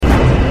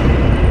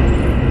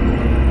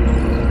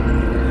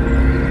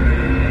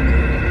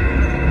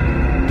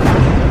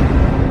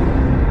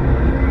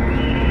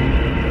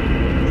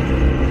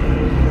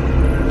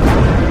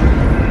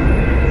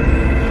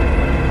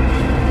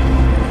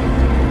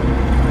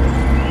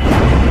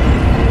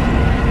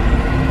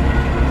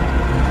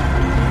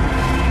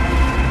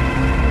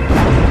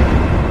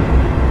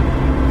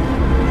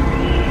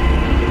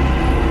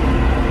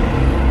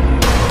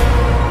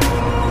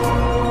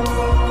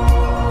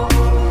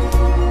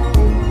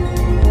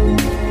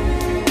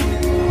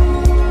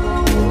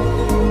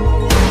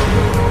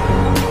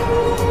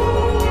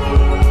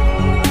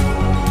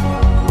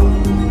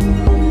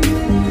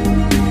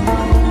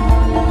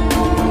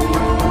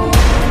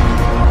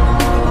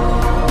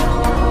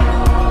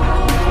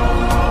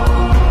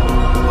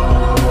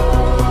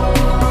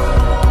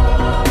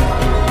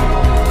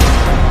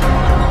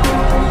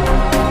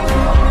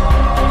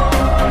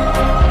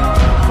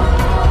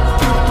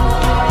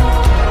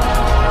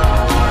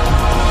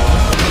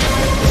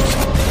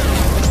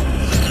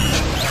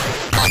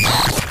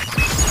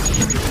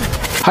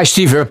Hi,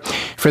 Steve here.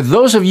 For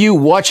those of you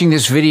watching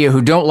this video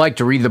who don't like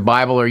to read the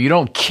Bible or you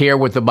don't care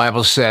what the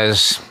Bible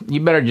says,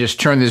 you better just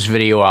turn this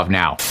video off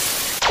now.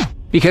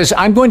 Because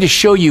I'm going to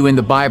show you in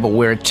the Bible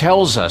where it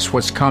tells us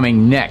what's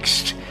coming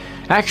next.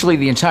 Actually,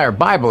 the entire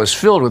Bible is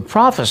filled with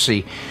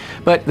prophecy,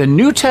 but the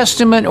New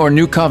Testament or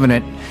New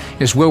Covenant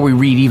is where we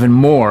read even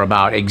more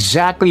about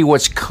exactly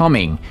what's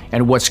coming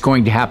and what's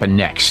going to happen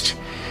next.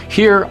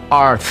 Here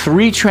are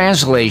 3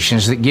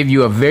 translations that give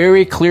you a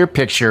very clear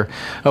picture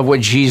of what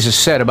Jesus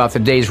said about the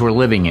days we're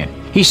living in.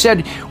 He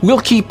said, we'll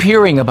keep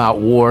hearing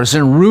about wars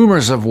and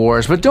rumors of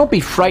wars, but don't be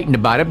frightened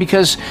about it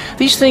because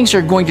these things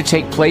are going to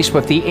take place,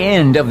 but the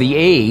end of the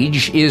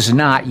age is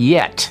not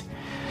yet.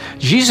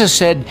 Jesus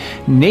said,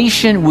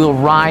 nation will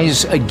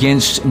rise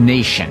against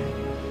nation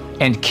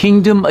and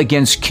kingdom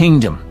against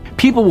kingdom.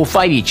 People will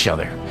fight each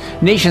other.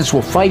 Nations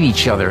will fight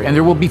each other, and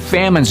there will be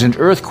famines and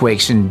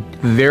earthquakes in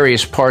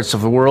various parts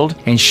of the world.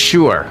 And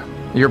sure,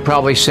 you're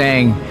probably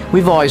saying,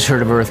 we've always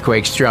heard of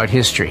earthquakes throughout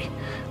history.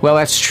 Well,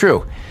 that's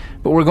true,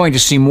 but we're going to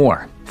see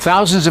more.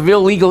 Thousands of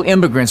illegal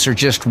immigrants are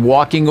just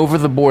walking over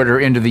the border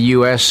into the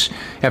U.S.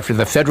 after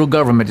the federal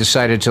government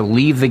decided to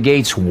leave the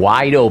gates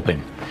wide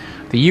open.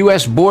 The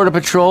U.S. Border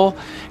Patrol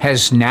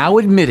has now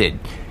admitted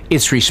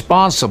it's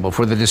responsible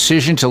for the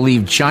decision to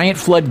leave giant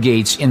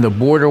floodgates in the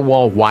border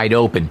wall wide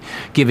open,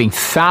 giving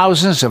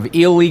thousands of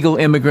illegal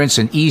immigrants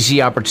an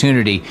easy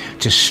opportunity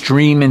to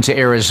stream into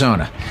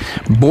Arizona.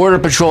 Border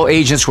Patrol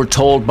agents were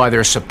told by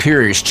their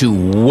superiors to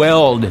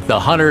weld the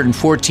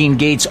 114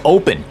 gates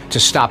open to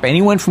stop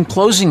anyone from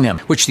closing them,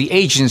 which the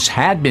agents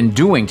had been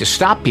doing to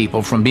stop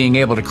people from being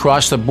able to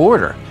cross the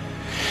border.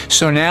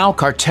 So now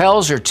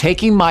cartels are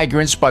taking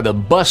migrants by the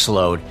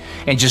busload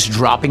and just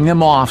dropping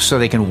them off so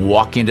they can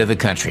walk into the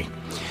country.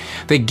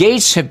 The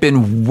gates have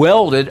been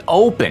welded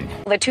open.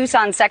 The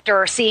Tucson sector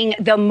are seeing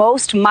the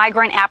most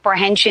migrant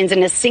apprehensions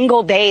in a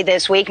single day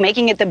this week,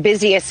 making it the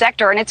busiest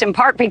sector, and it's in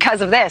part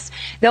because of this.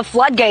 The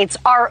floodgates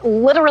are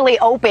literally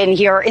open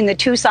here in the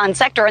Tucson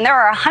sector, and there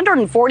are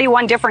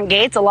 141 different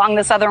gates along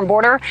the southern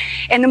border,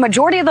 and the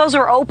majority of those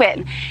are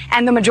open,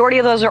 and the majority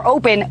of those are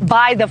open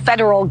by the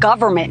federal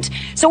government.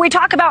 So we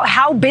talk about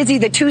how busy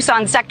the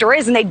Tucson sector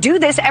is, and they do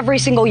this every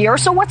single year.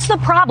 So what's the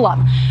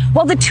problem?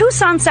 Well, the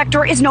Tucson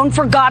sector is known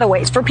for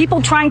gotaways, for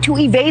people trying to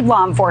evade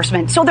law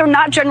enforcement, so they're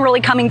not generally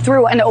coming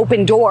through an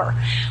open door.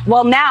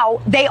 Well, now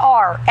they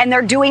are, and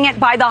they're doing it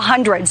by the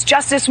hundreds.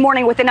 Just this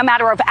morning, within a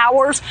matter of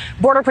hours,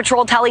 Border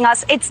Patrol telling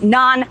us it's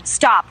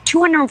non-stop.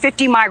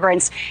 250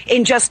 migrants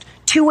in just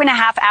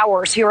 2.5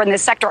 hours here in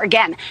this sector.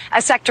 Again,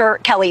 a sector,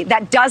 Kelly,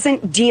 that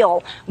doesn't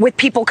deal with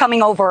people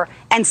coming over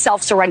and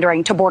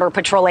self-surrendering to Border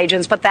Patrol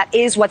agents, but that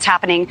is what's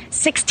happening.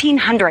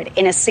 1,600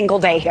 in a single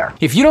day here.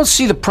 If you don't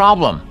see the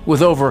problem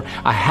with over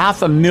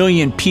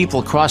 500,000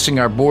 people crossing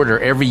our border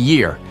every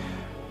year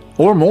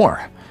or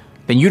more,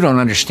 then you don't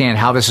understand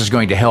how this is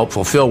going to help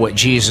fulfill what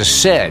Jesus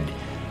said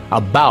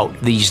about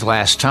these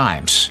last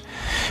times.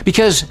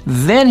 Because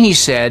then he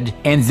said,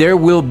 and there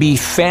will be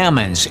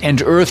famines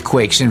and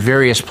earthquakes in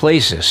various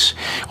places.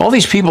 All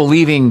these people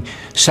leaving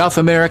South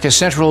America,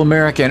 Central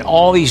America, and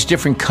all these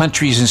different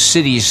countries and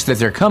cities that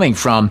they're coming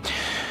from,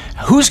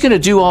 who's going to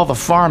do all the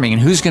farming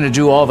and who's going to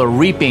do all the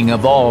reaping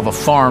of all the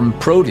farm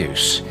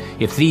produce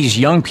if these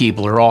young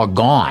people are all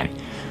gone?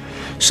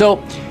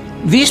 So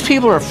these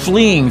people are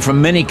fleeing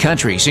from many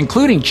countries,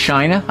 including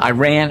China,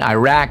 Iran,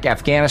 Iraq,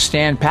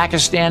 Afghanistan,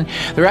 Pakistan.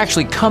 They're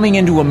actually coming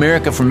into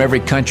America from every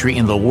country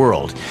in the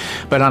world,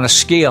 but on a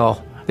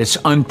scale that's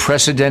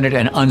unprecedented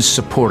and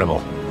unsupportable.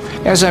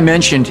 As I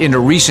mentioned in a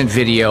recent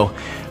video,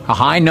 a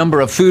high number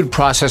of food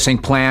processing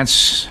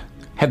plants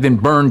have been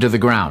burned to the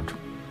ground.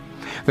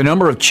 The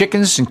number of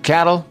chickens and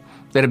cattle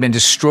that have been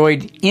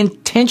destroyed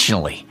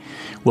intentionally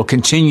will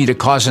continue to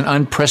cause an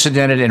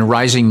unprecedented and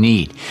rising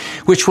need,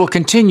 which will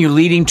continue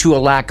leading to a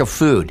lack of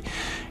food.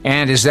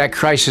 And as that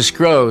crisis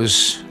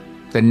grows,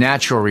 the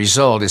natural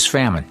result is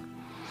famine.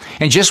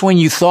 And just when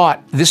you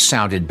thought this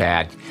sounded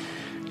bad,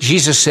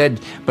 Jesus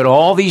said, but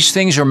all these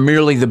things are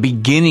merely the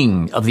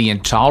beginning of the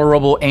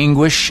intolerable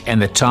anguish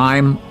and the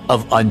time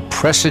of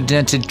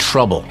unprecedented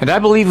trouble. And I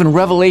believe in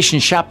Revelation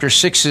chapter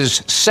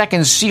 6's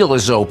second seal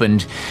is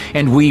opened,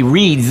 and we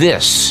read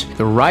this.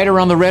 The rider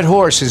on the red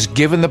horse is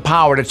given the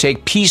power to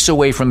take peace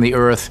away from the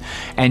earth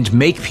and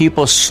make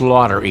people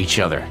slaughter each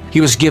other. He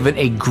was given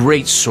a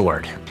great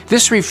sword.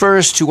 This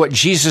refers to what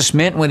Jesus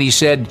meant when he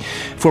said,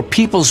 for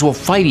peoples will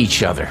fight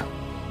each other,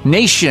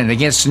 nation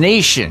against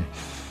nation,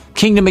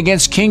 kingdom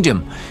against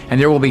kingdom,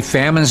 and there will be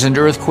famines and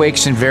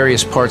earthquakes in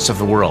various parts of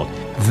the world.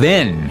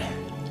 Then,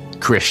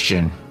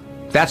 Christian,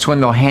 that's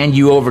when they'll hand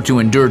you over to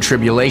endure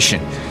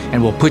tribulation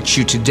and will put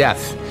you to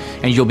death,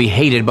 and you'll be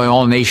hated by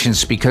all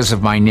nations because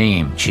of my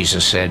name,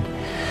 Jesus said.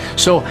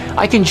 So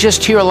I can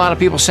just hear a lot of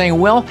people saying,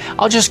 well,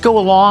 I'll just go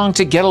along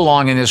to get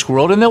along in this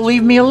world and they'll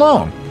leave me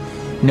alone.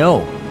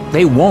 No,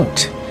 they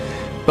won't.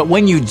 But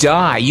when you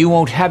die, you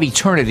won't have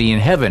eternity in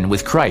heaven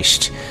with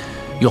Christ.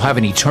 You'll have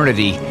an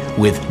eternity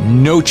with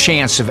no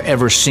chance of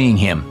ever seeing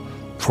him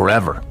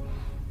forever.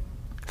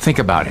 Think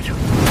about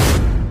it.